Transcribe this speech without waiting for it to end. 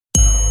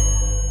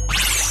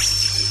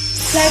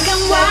Black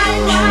and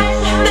white,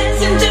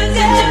 dancing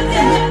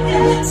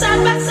together,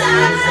 side by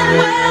side.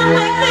 Well,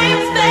 make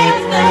things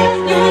better.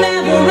 You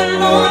never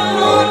run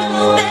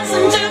alone.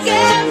 Dancing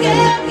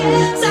together,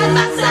 side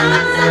by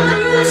side.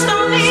 Through the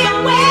stormy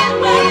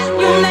weather,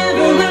 you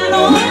never run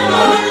alone.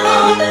 Never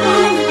alone,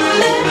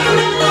 never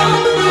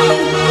alone, never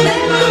alone,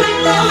 never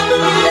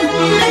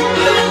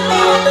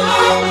alone,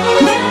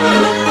 never alone,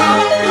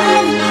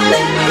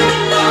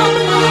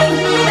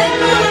 never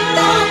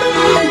alone.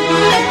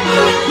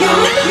 You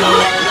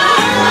never.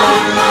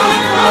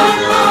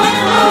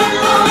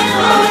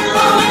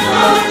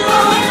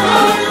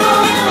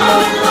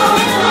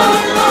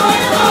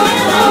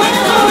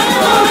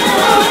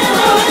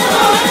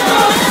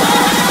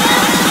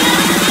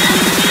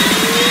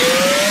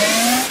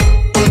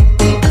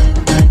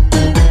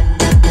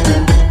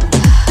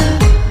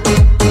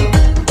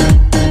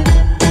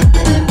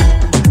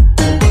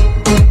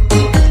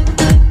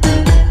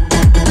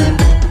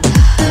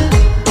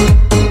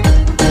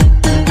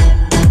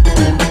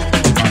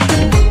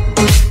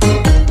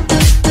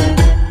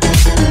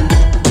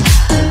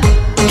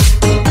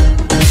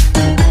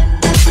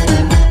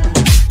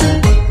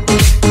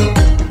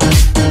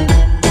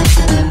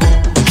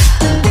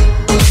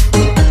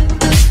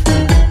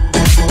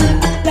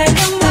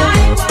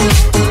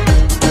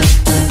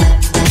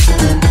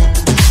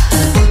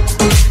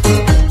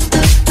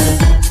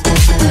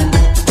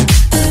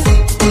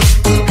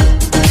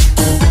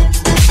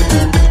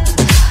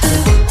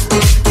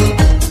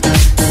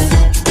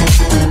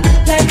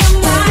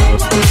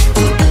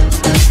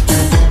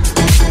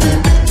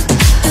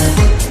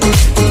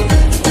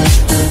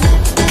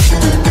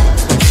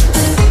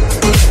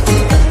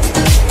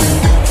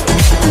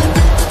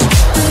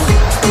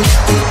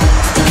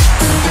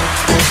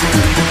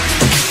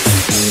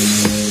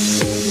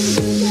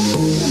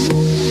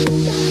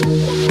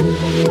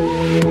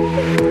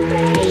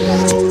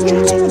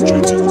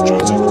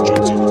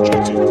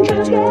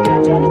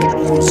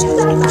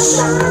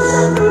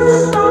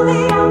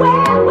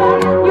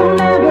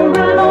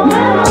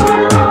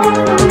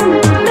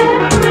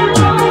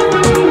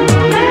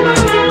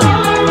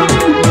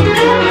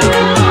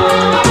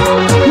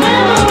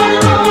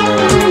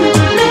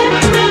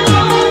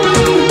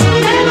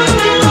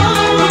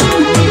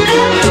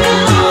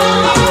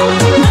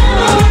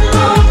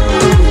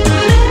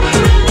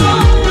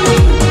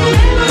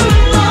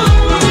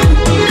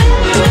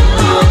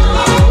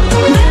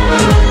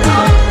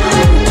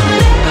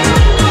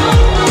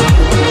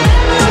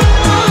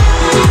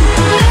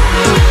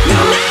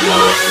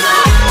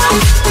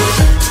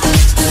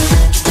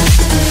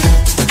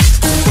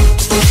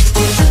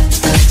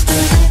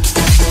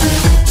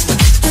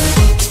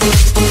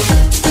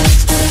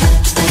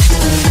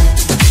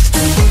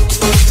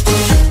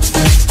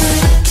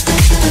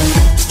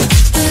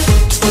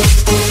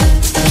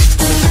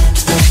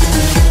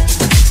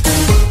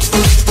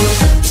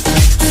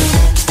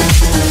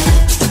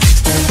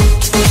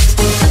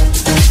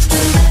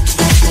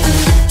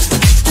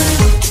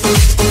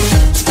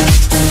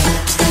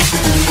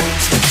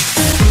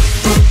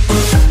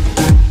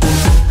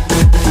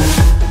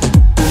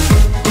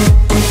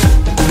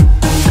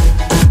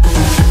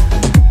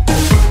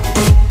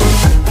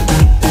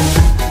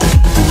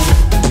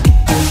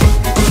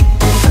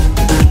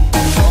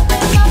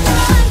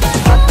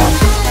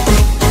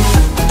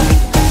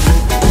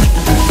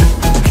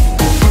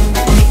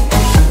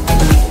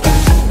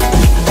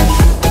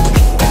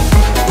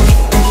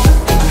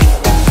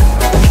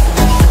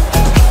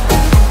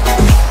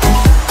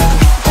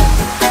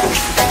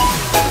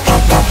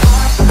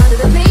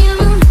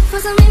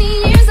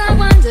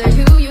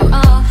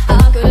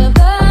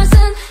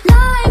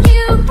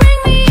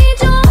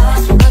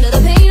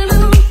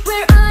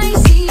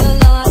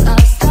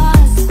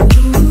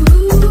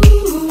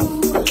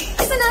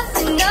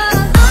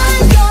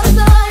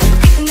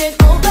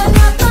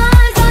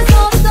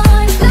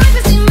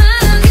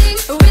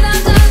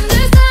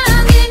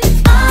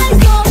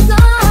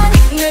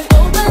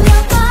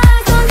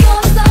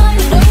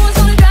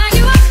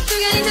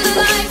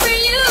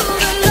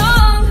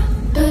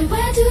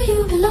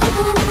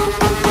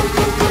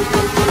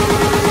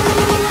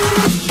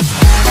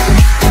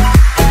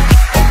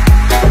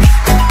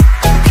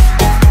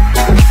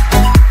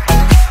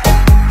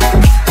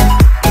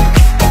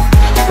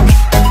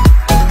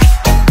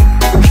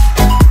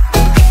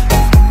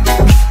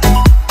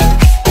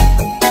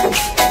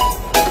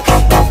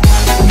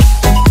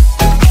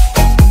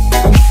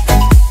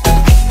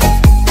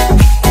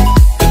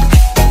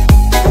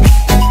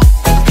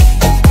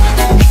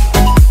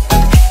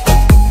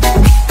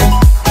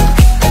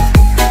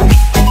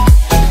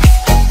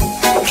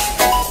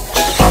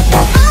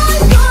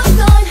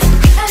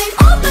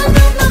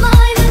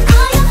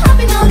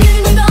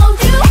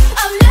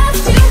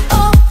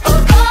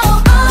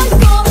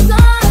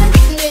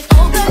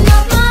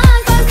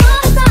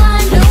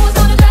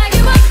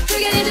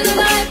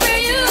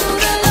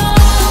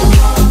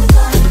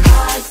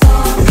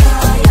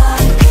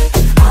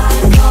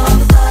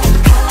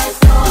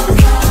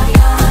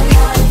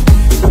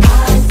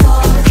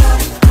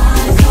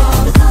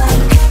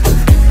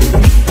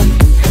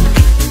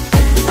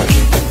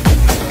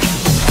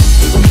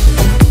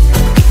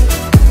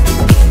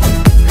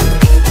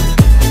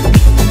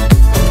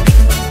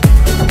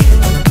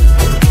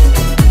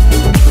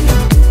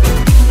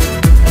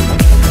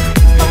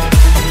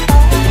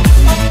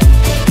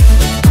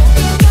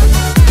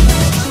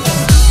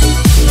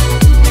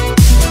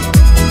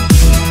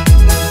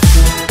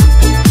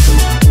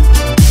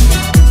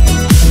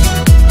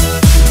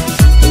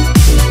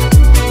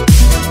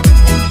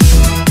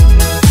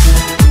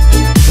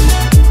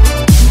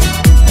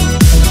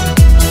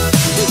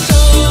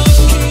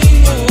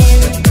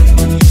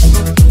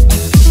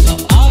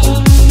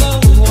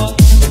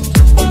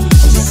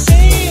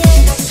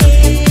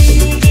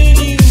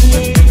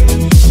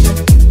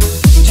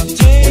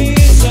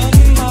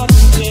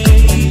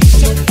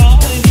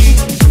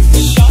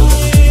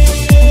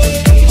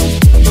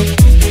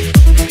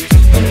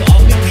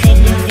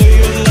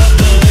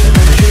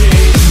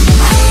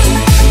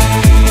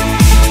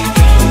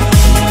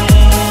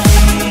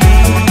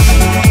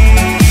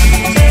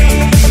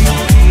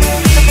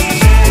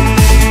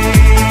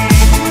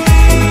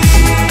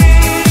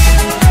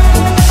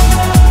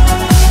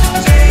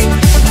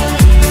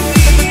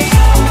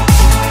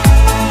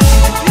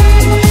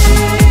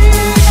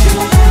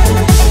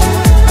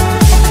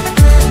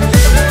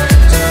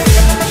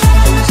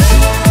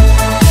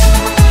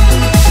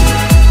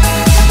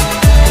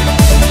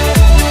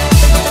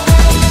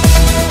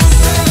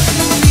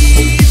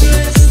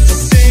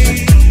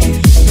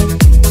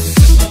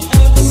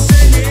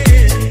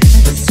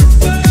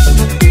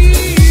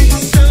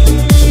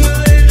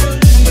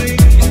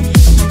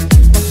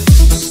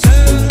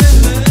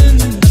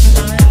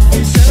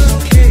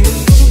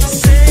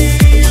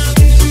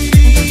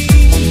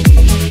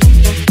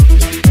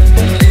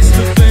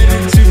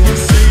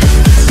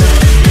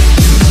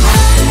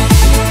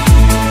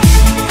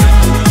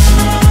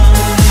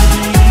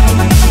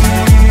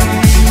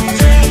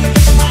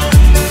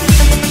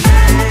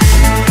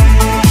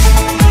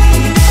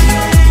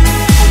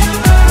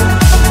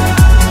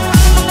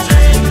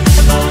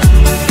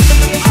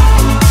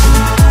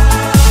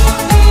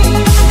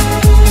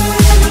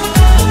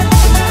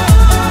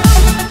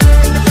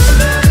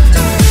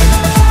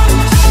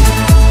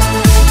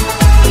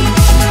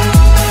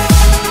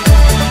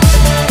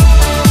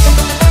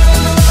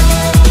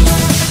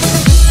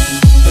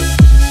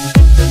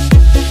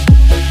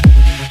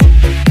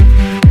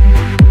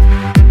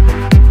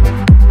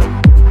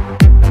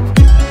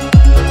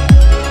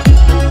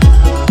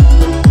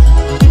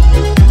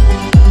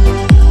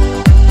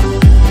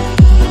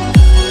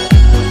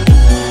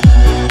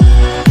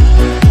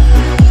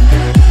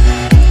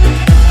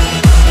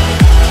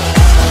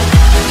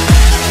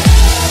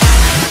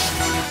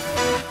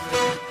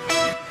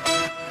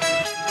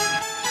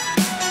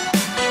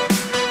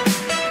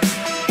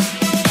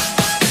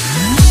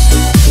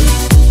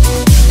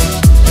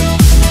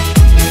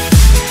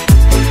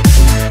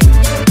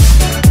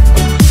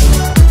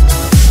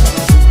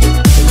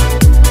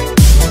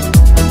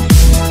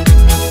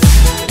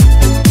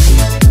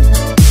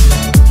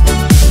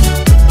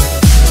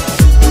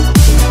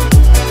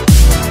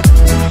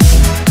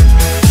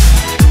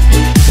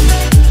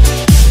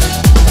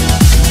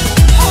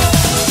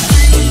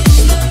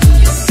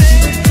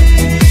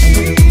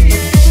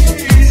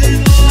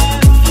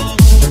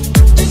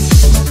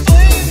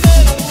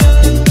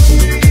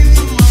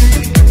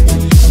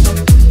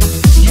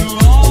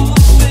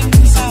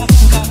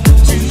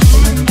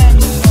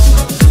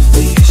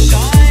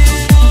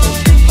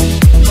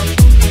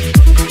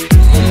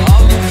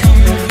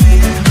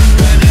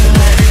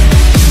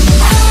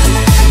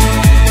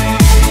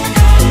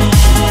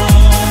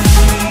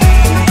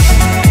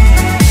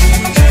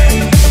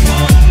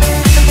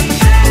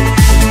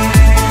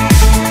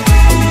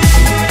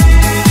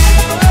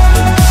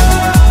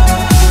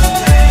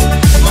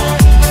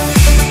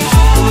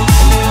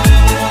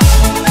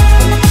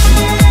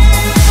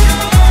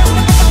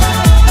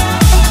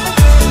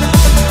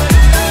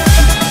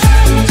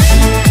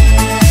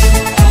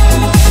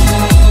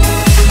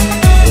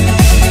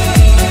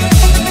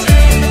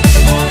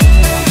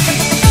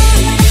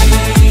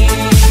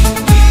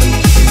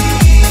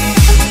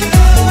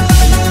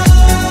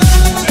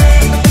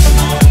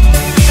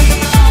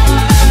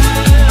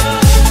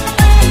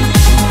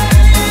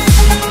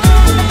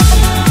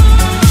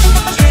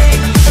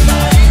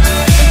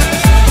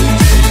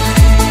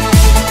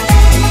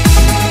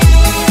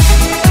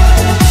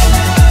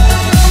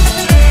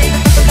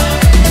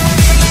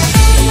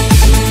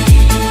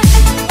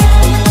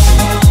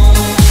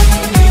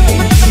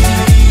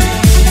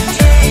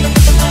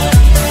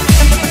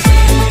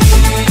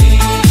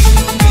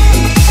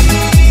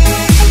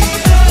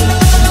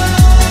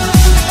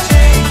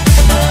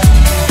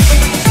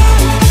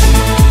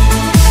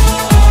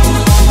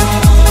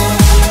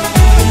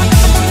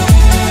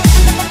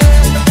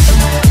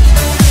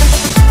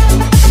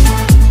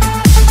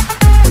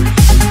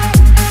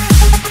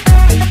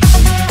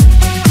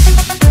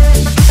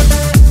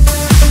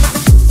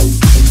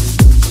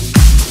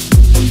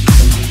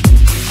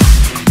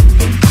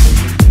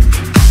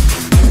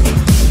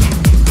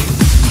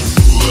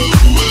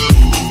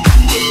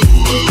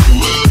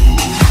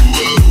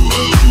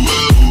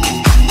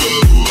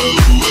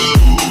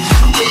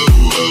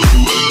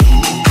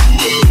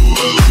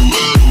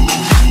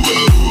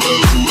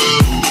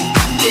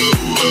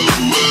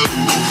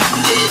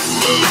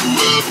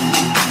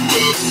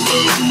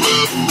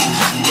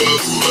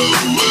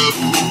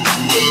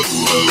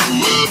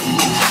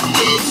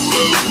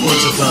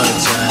 Once upon a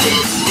time,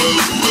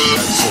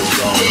 not so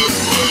long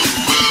ago.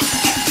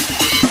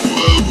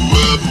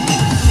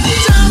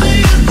 Tell me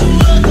if the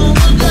world on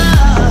the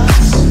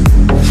glass.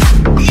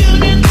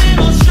 Union men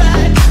on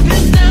strike,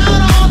 it's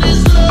down on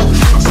his love.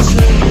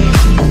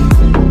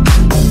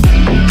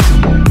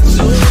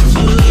 So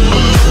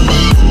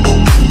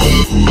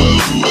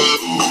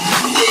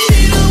she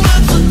don't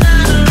work for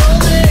night all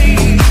day,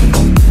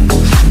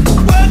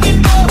 working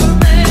for a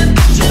man.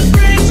 She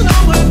brings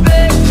home her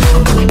back.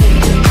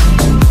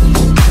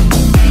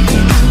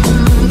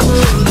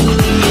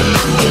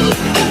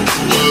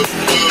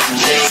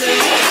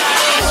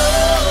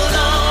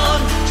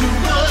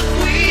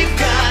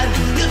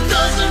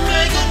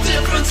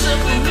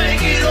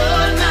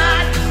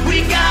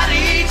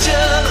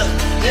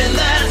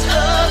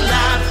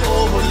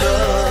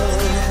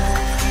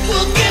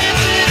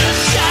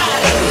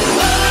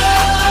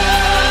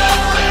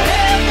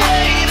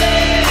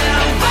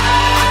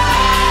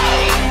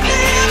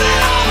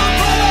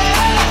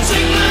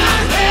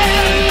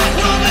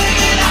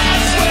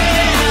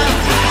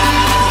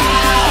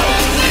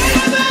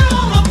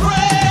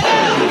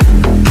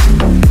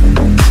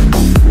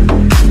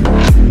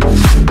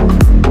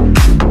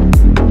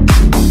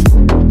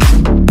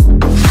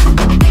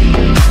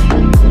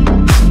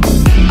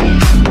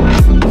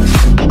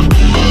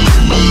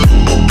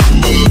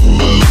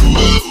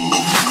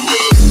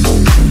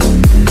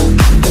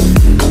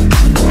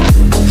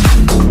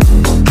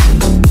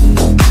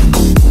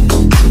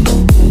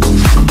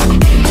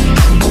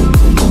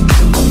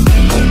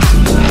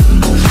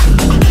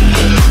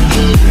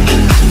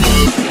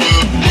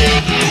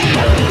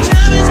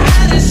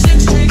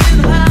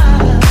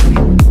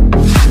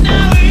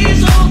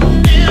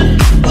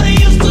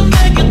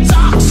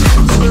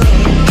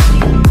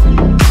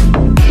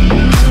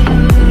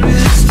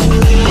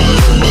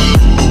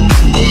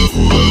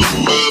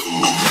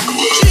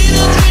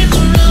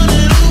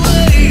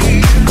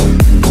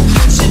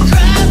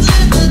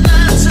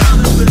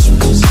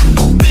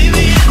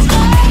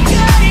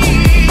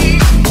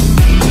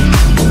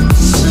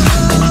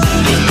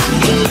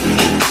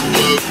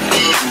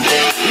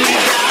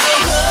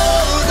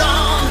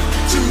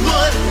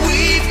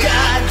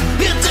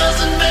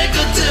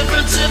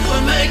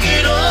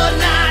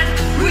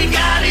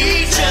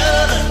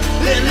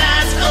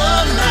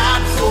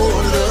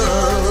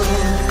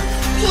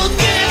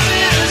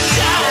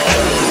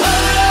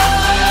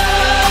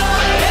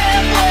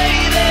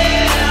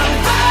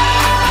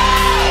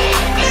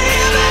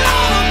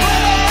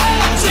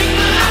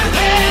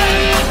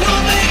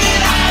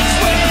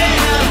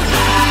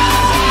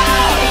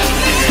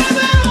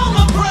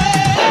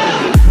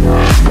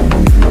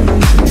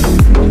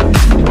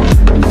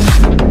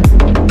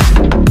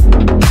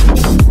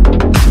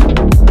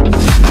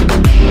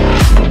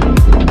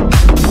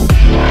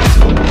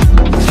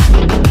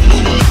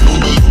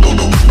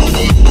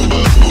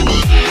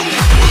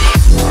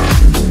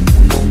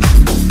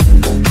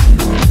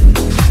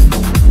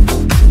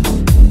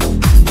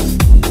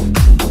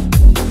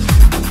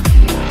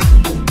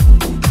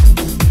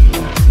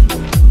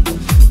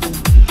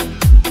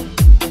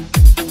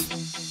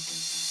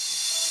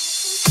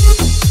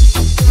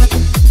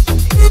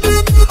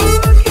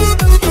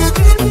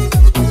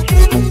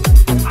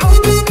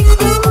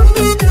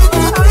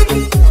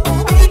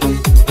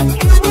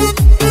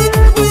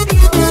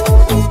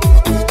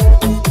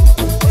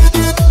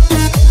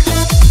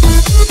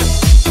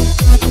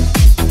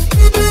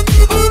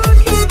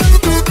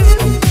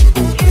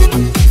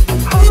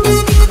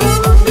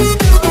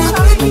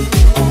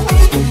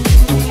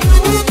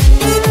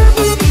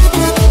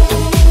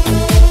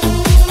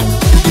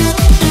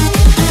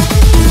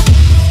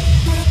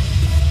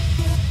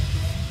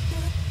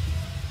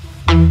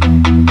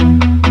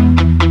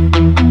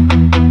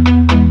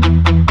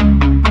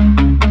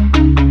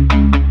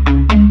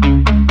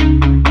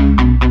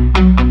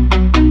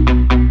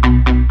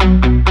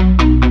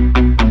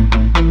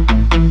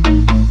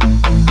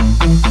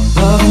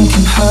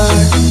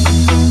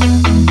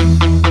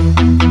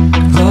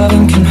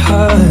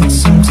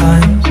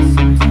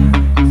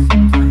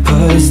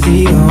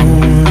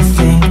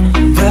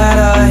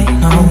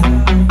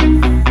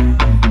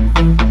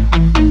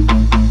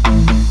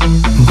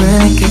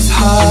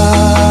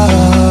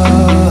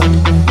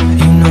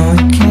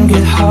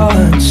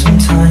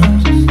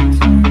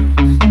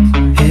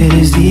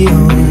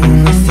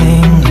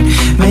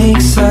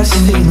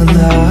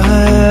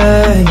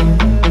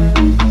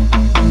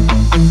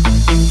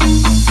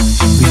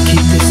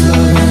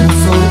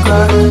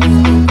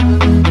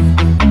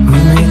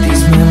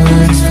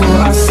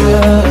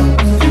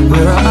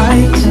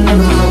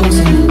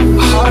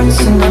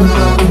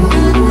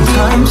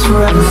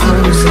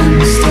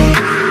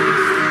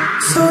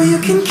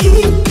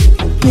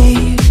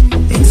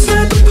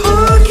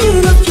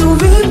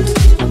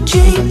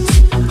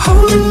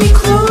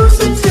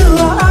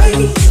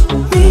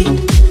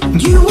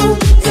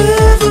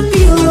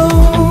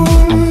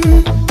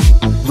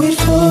 Wait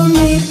for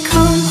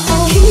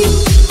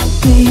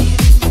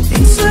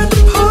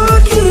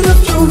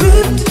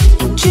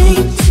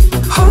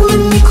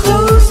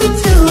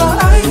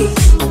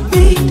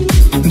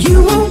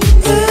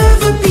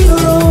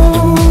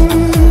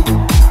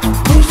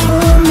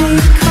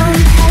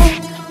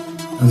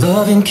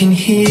Loving can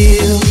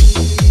heal,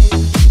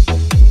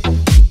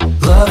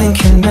 loving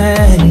can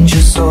mend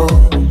your soul,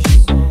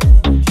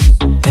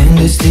 and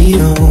it's the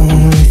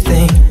only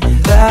thing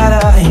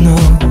that I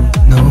know.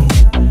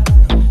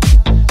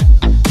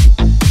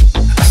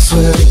 I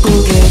swear it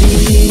will get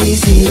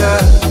easier.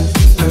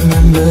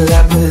 Remember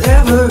that with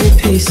every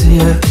piece of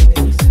you.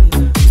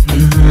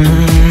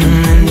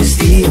 And it's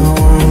the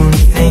only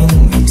thing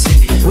we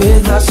take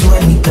with us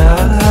when we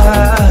die.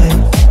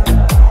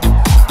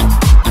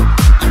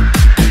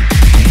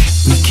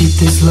 We keep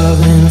this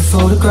love in a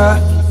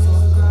photograph.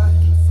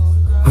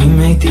 We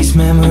make these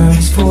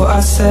memories for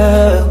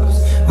ourselves,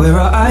 where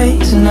our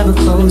eyes are never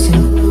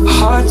closing, our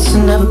hearts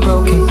are never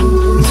broken,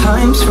 and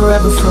time's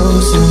forever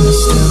frozen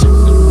still.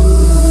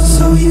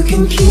 So you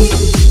can keep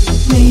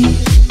me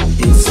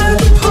inside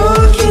the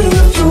pocket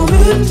of your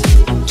ripped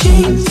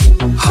jeans,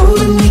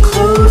 holding me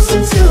close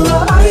until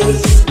our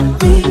eyes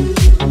meet.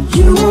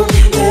 You won't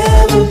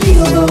ever be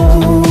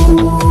alone.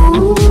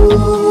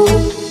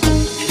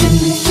 And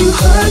if you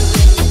hurt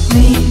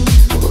me,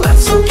 well,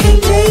 that's okay,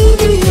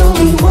 baby.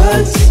 Only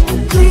words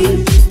bleed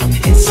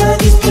inside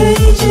these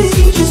pages.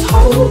 You just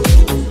hold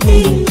me,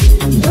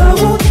 and I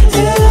won't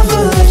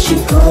ever let you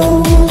go.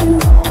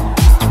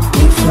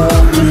 Wait for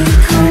me to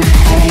come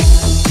home.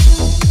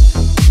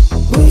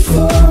 Wait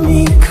for me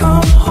to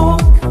come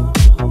home.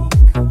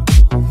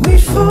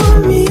 Wait for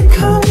me to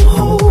come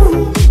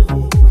home.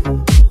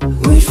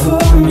 Wait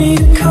for me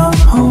to come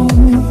home.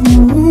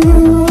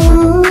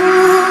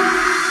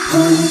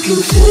 Oh, you can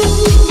fit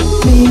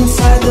me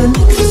inside the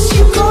necklace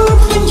you got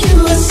when you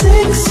were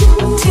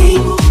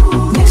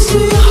 16, next to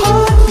your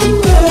heartbeat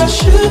where I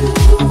should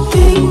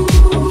be.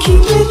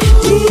 Keep it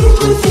deep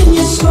within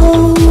your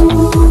soul.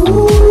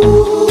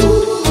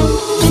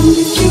 And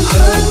if you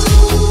hurt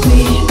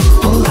me,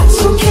 well, that's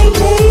okay,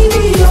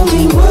 baby.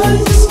 Only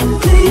words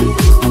bleed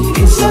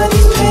inside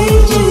these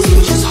pages. You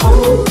just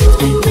hold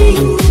me,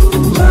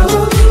 and I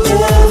won't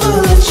ever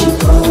let you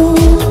go.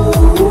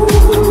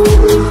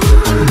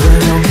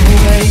 When I'm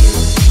away,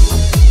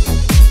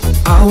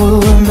 I will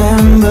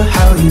remember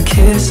how you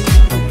kissed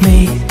me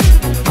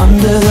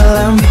under the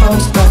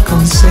lamppost back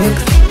on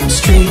 6th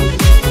Street,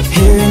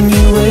 hearing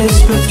you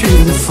whisper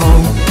through the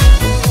phone.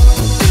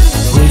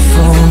 Wait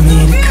for me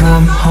to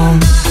come home.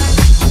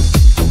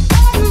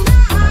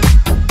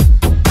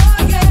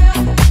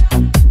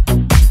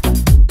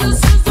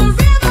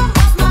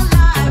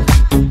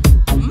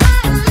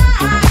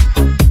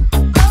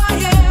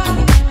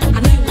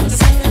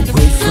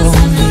 Wait for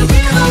me to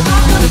come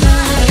home.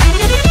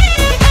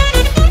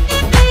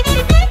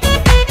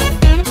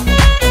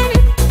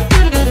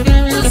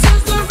 This is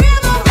the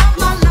rhythm of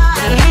my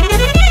life.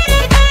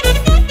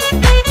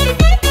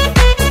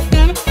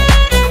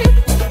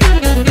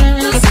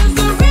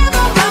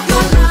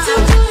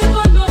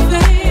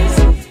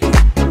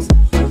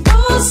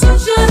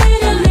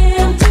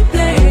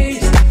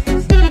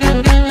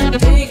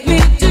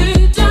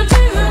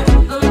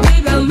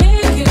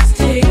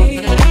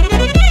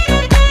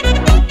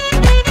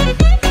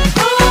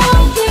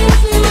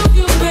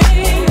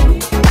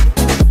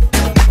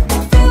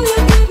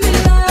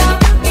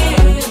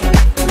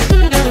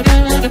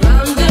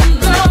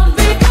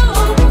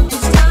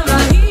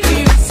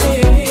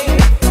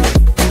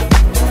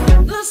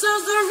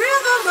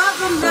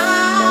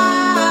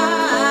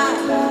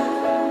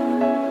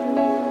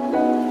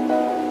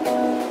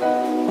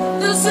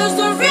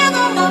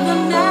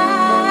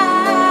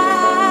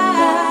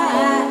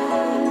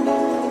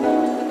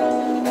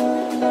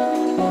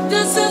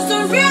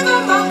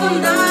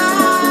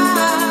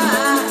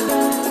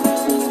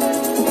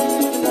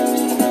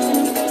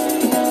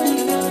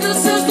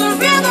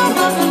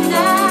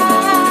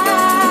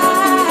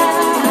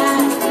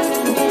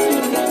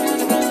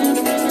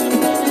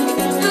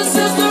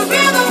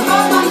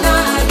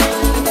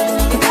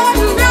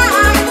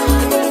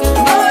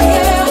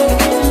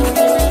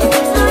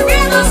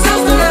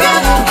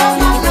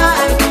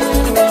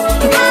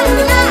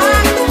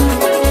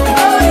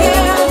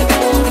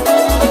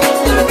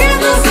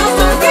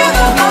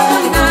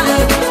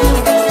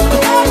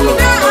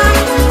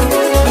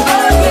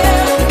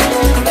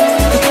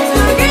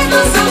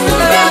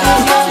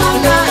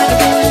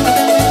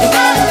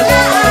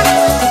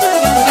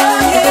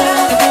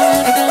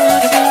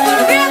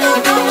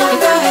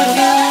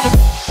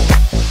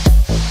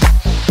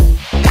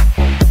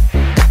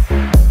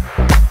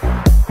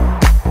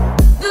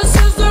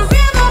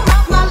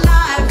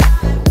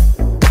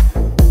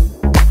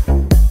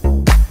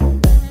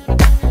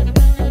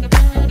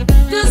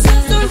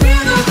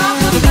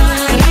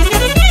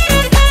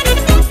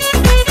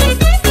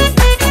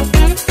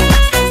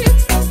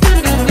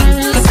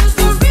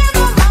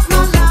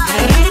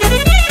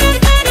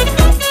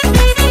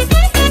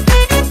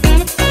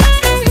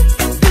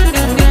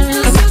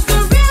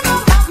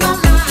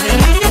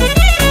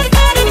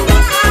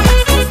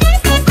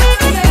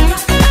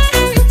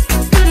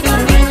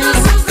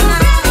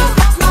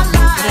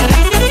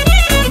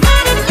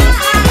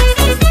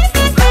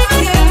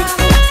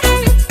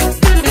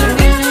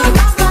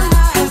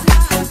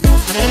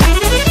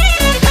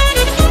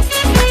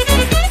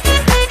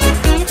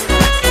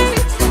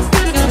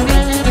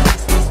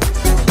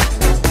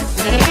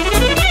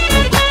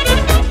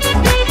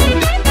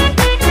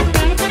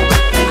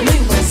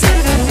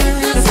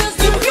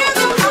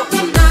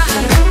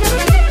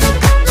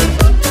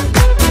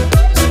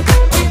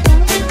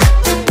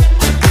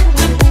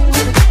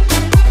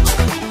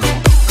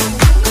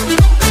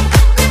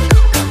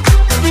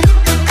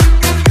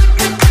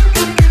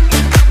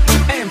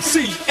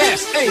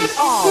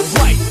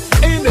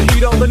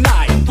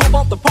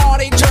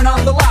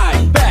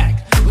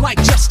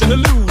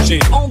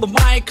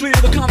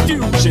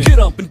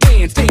 up and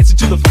dance, dance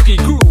into the funky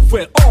groove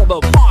where all the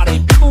party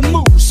people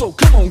move. So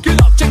come on,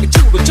 get up, take it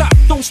to the top.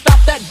 Don't stop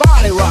that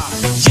body rock.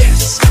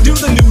 Yes, do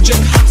the new jack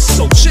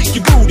hustle. Shake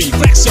your booty,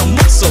 flex your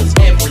muscles.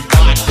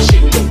 Everybody,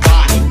 shake your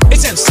body.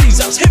 It's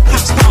MC's hip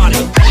house party.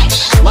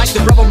 Like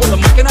the brother with a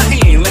mic in a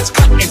hand, let's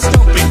cut and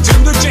stomp into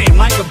the jam.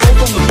 Like a bolt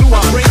on the blue,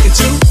 I'm breaking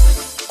too.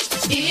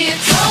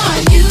 It's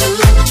on you.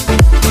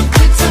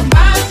 It's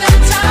about that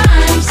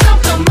time. So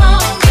come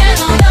on, get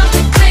on up,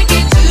 take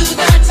it to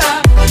the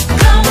top.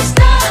 Don't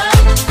stop.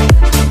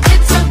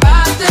 It's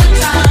about the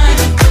time.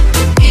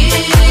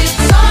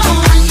 It's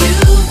on you.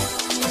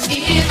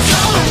 It's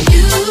on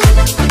you.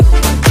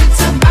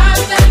 It's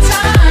about that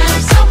time.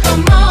 So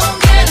come on,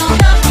 get on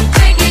up,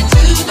 take it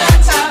to the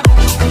top.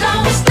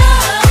 Don't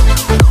stop.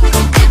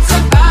 It's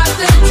about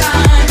the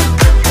time.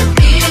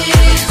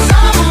 It's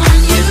on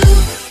you.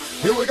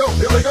 Here we go,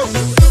 here we go.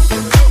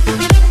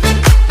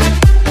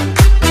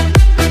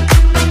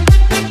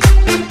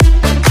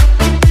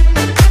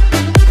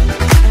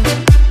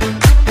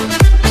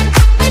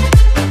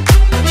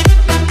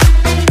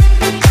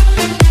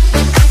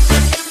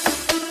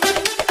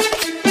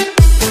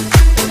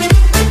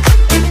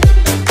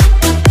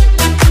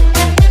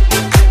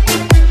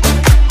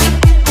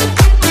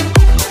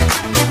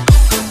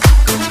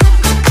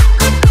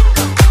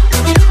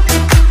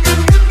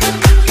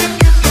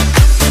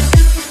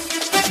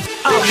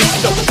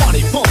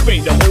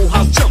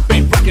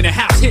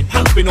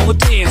 On the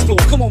dance floor,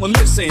 come on and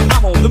listen.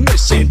 I'm on the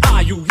mission.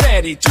 Are you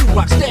ready to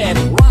rock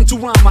steady? Rhyme to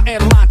rhyme, I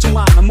add a line to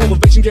line. A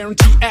motivation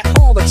guarantee at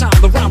all the time.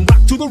 The rhyme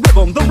rock to the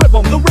rhythm, the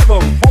rhythm, the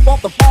rhythm. Pump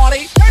up the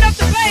party, turn up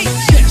the bass.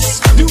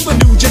 Yes, do the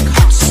new jack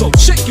hustle.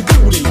 Shake your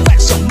booty,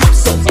 flex your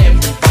muscles.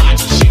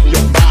 Everybody, shake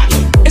your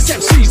body. It's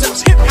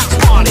MC's hip house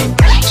party.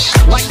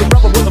 Like the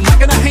brother with a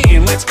mic in a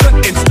hand, let's cut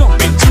and stomp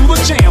into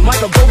the jam. Like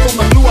a bolt on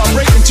the blue, I'm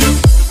breaking too.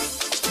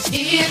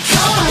 It's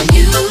on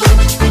you.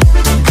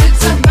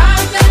 It's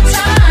about that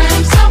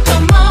time. So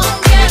come on,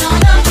 get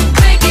on up,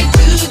 take it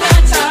to the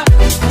top.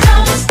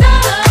 Don't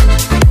stop.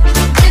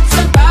 It's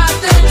about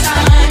the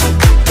time.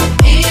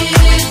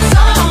 It's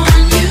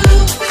on you.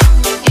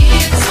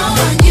 It's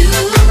on you.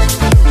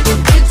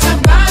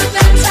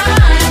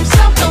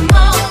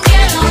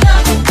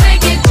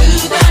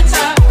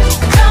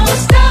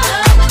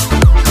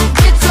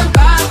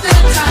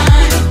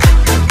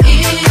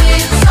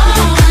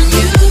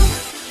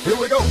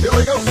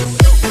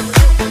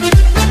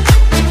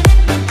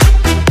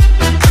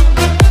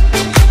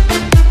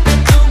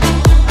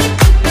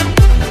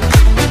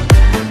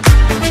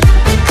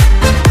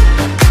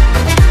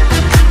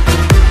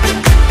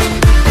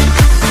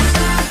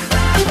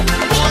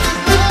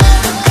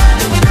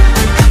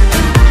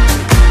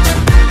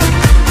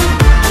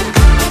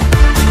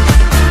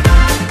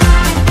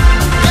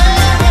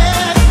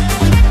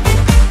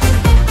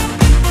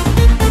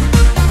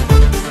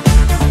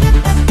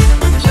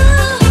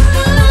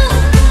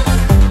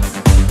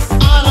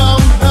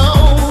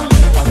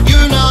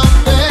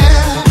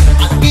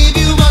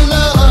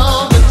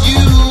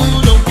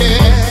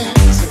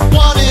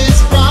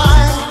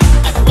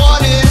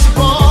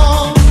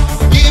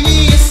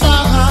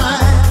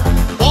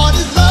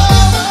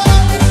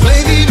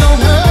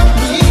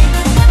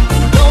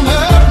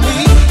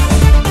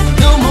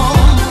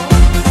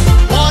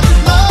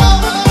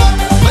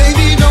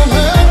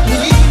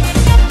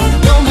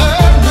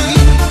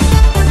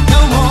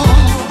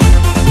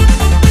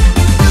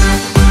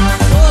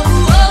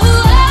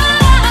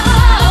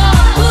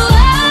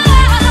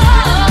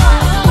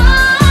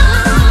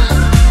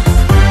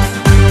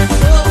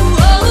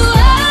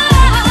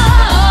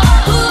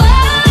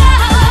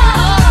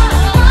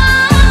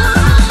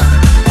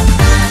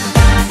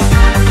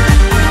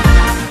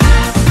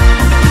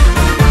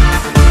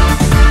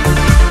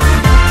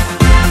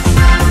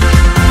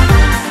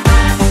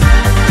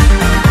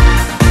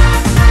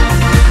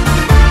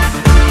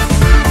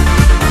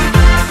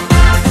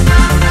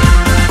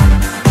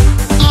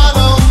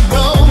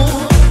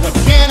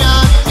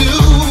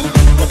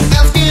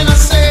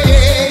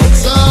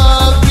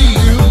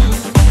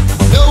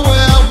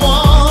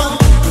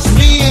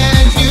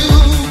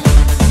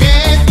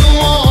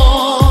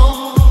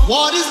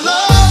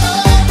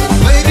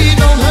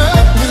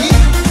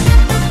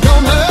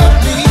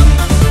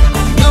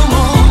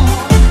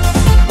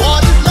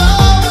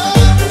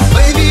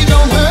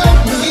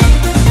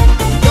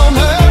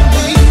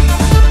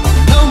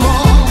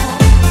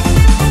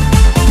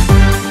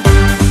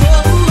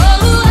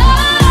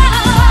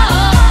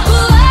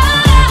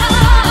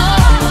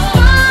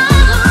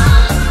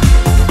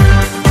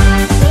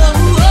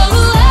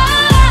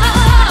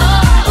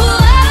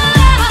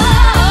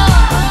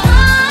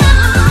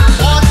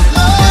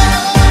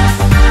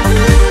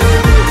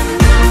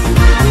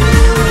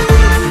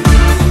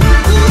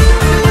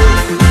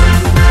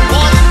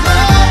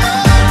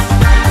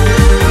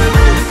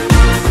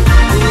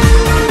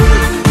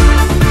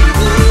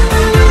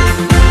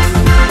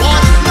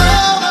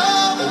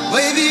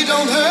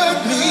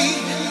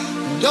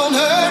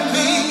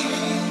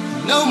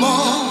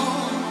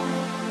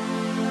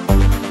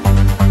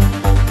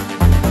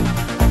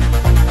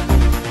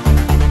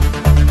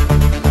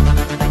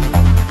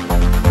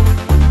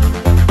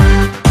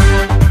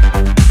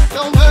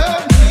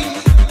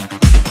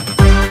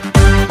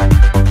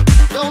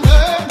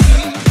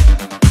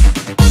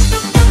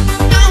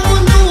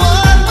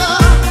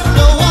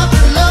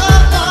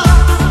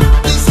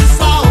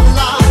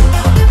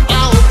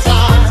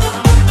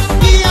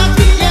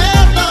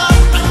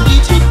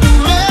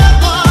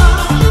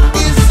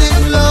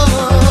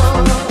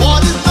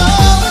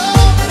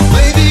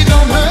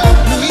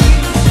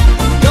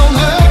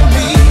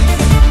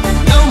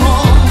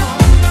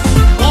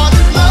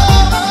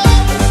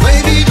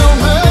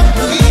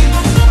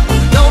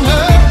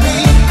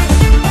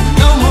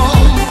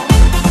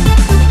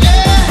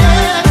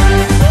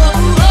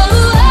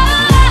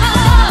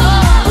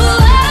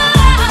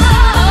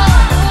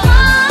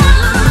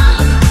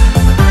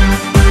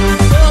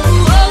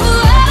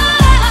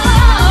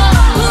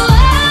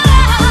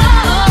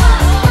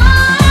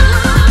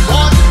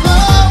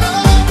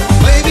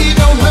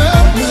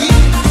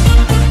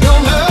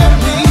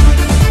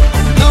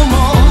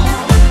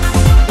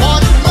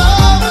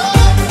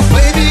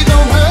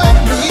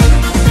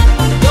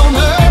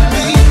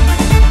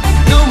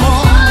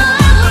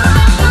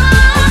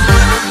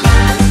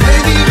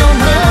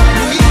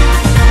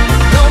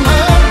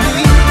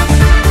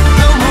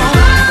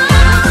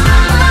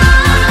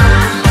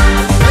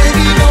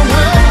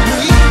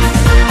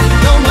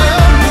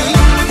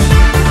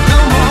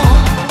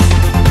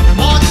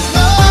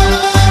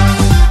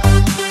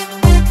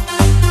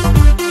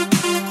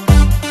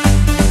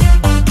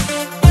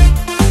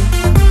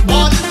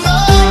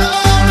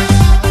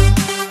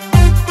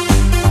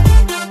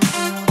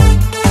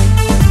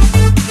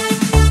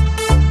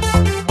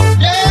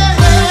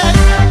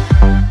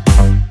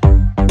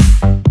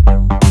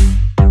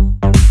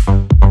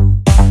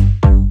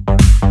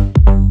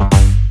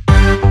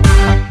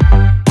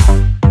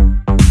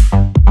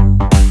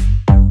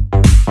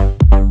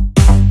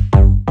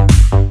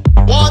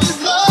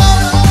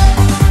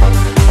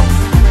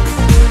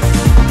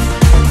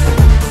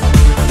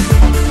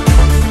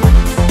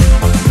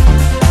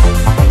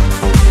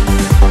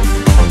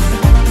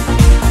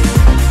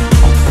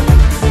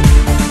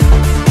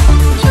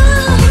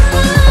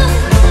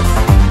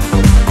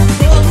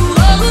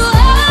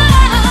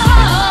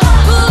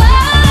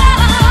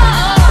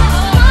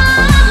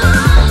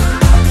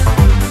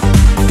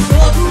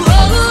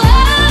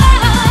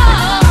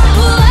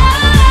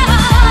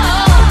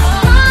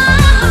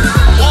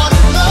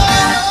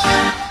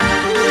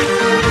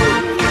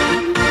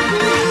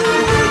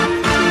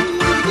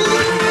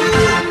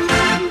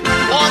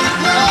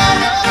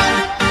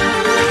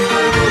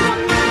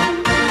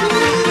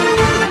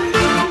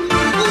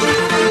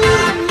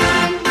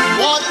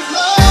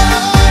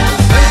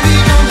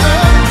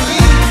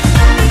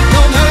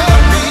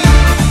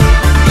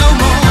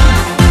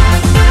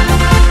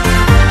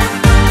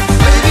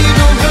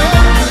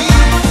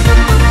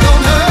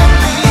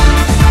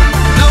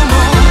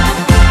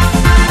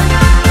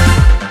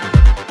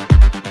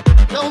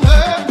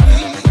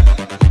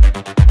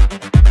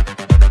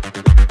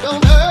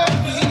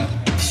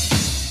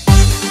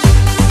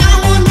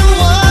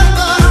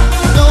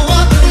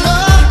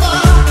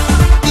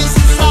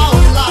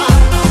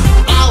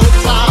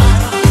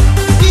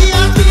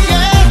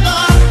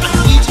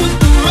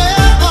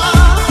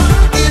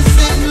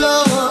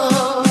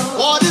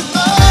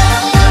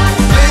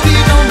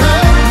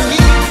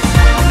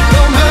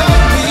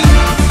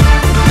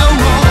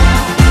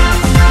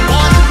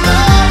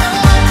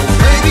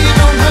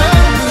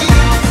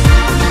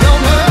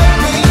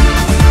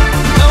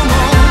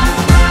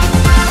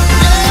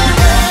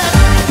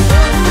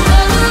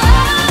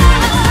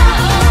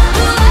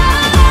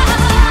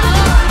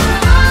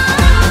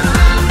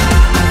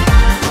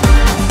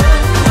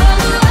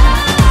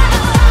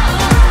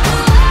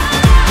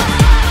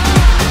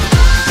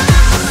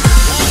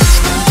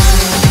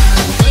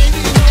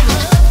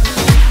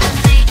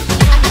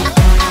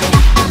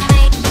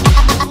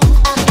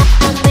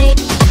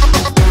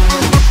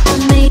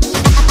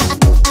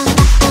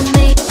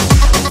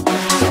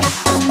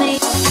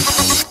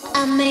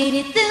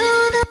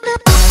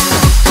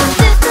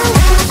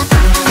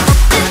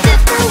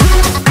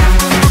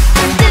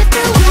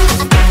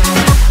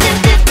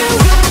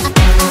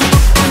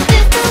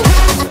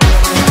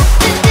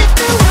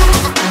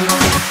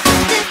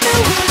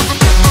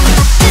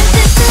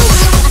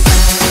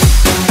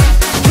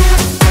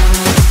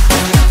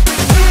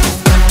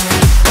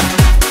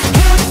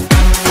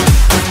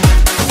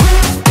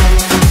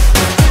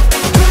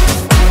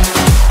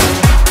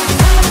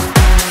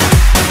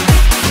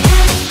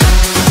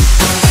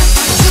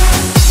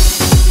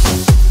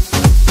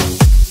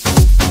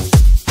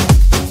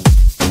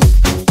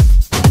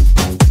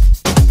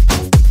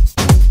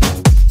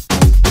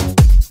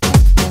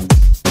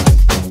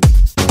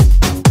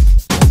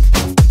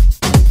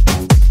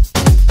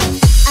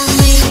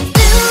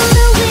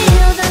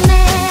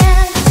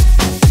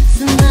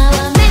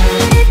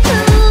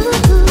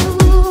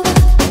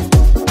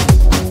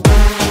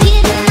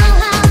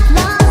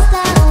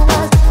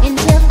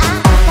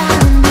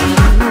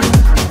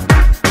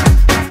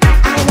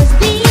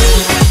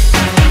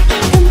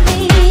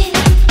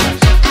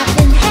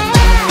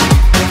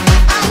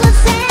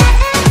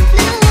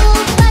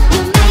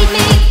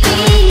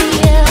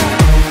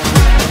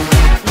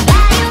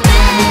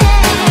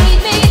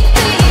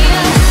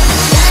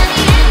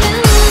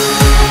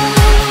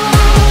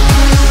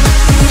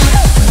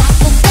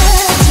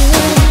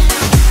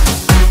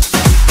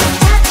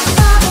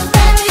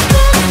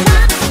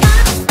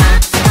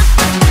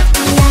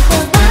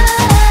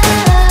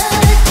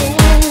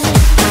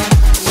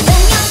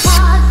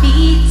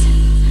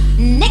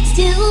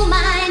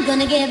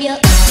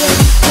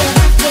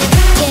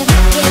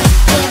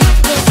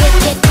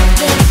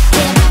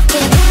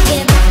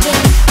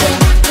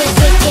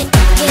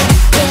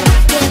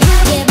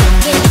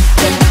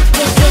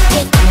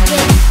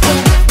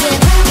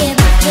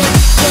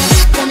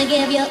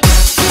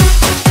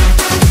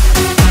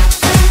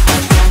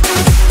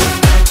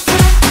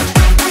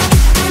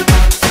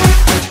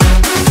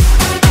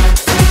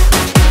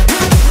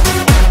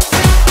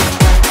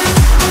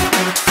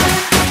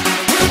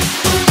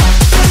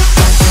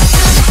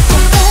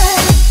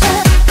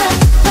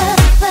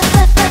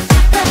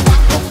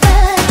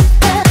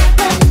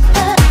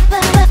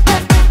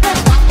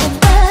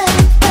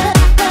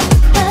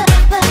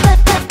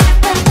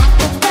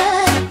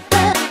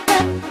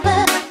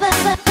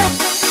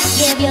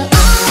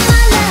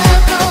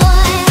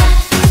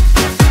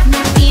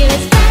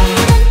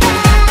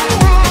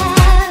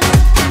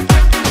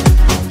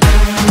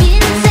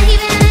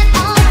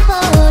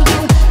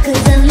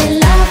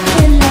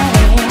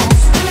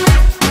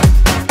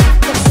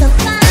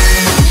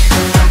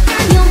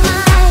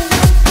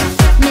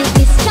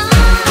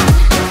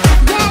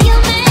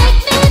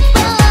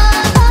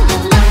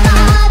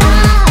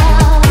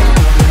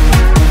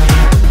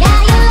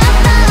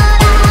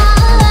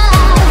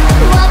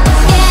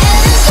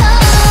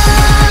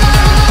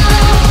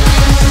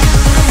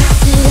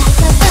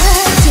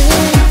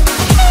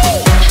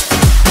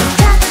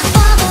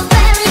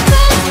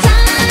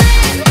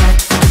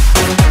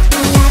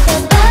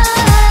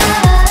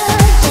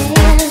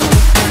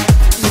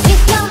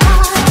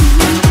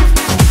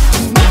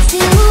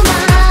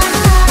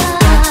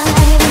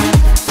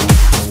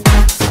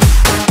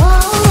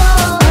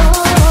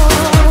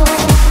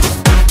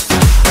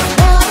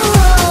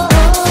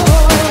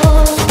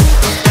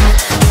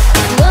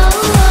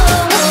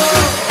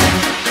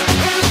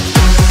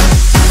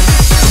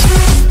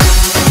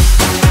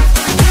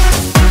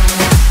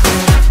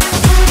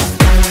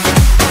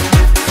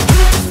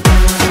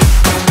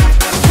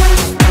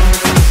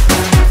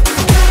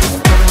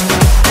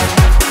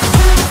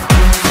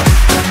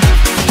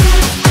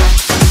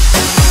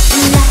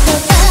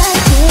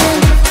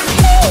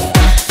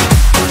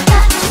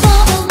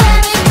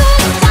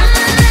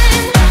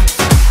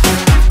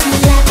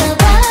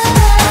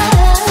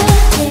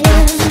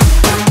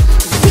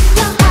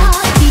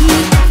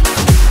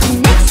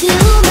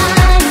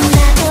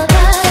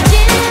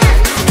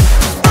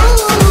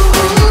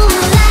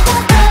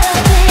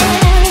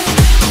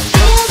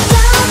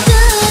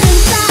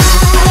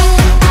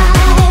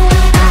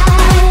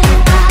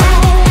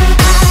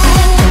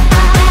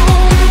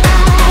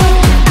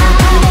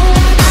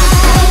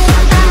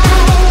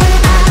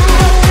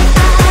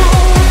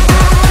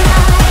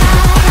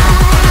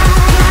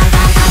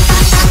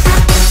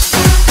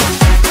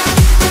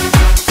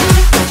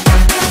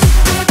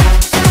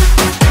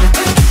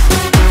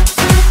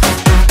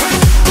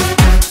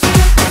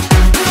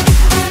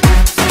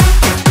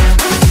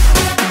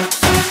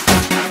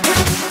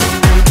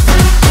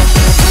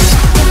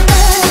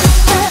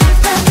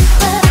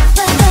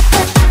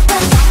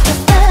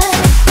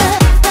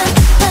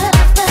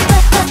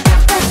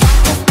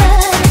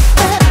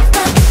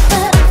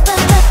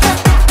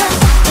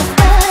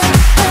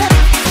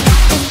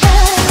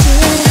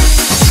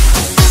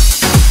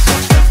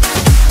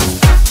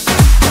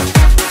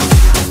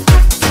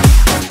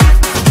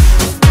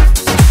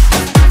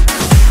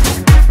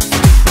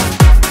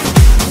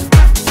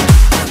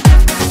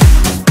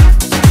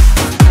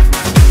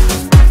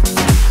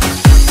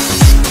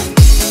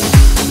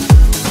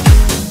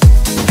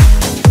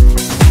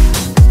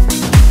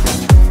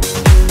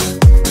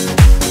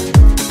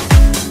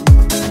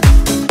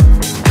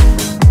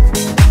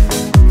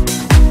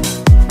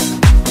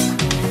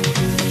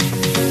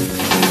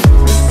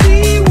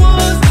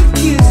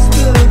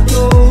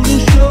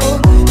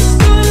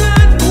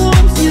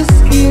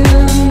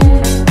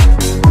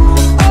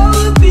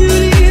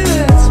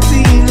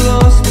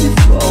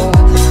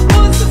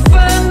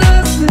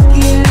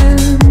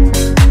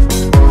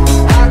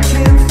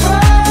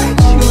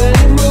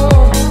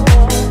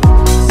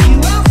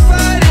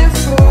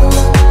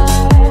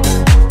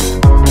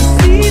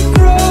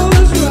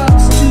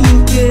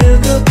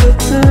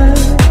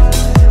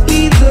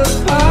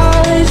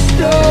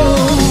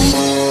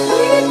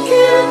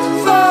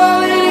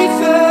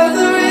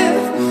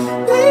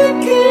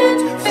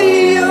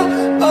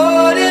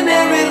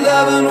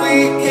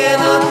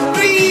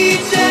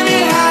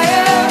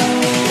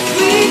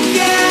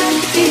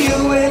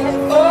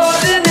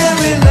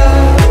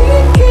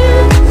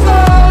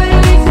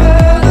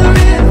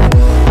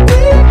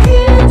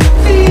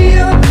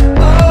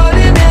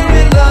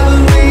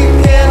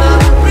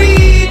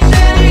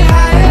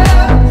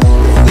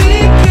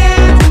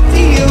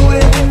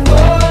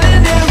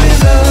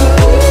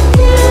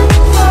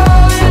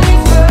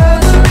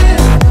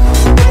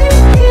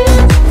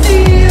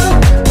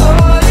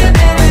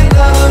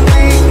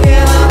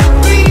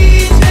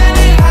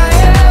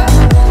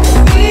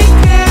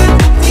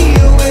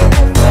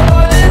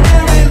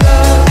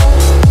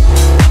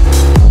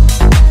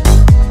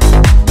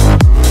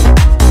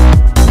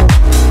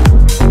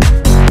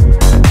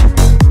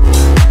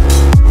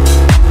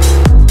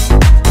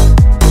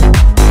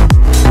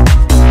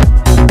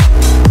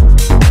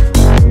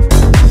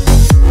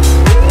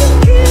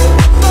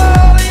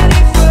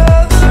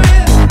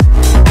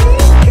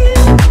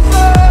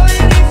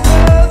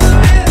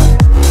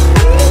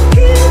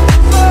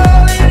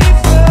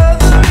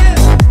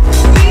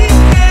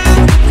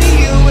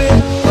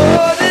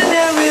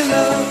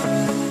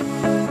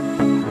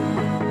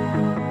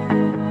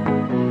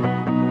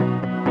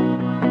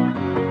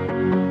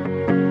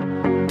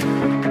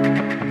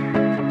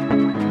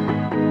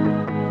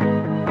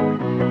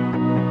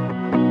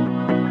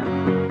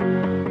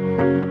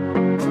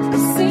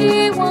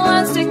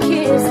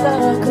 kiss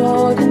the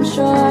golden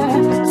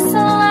shore.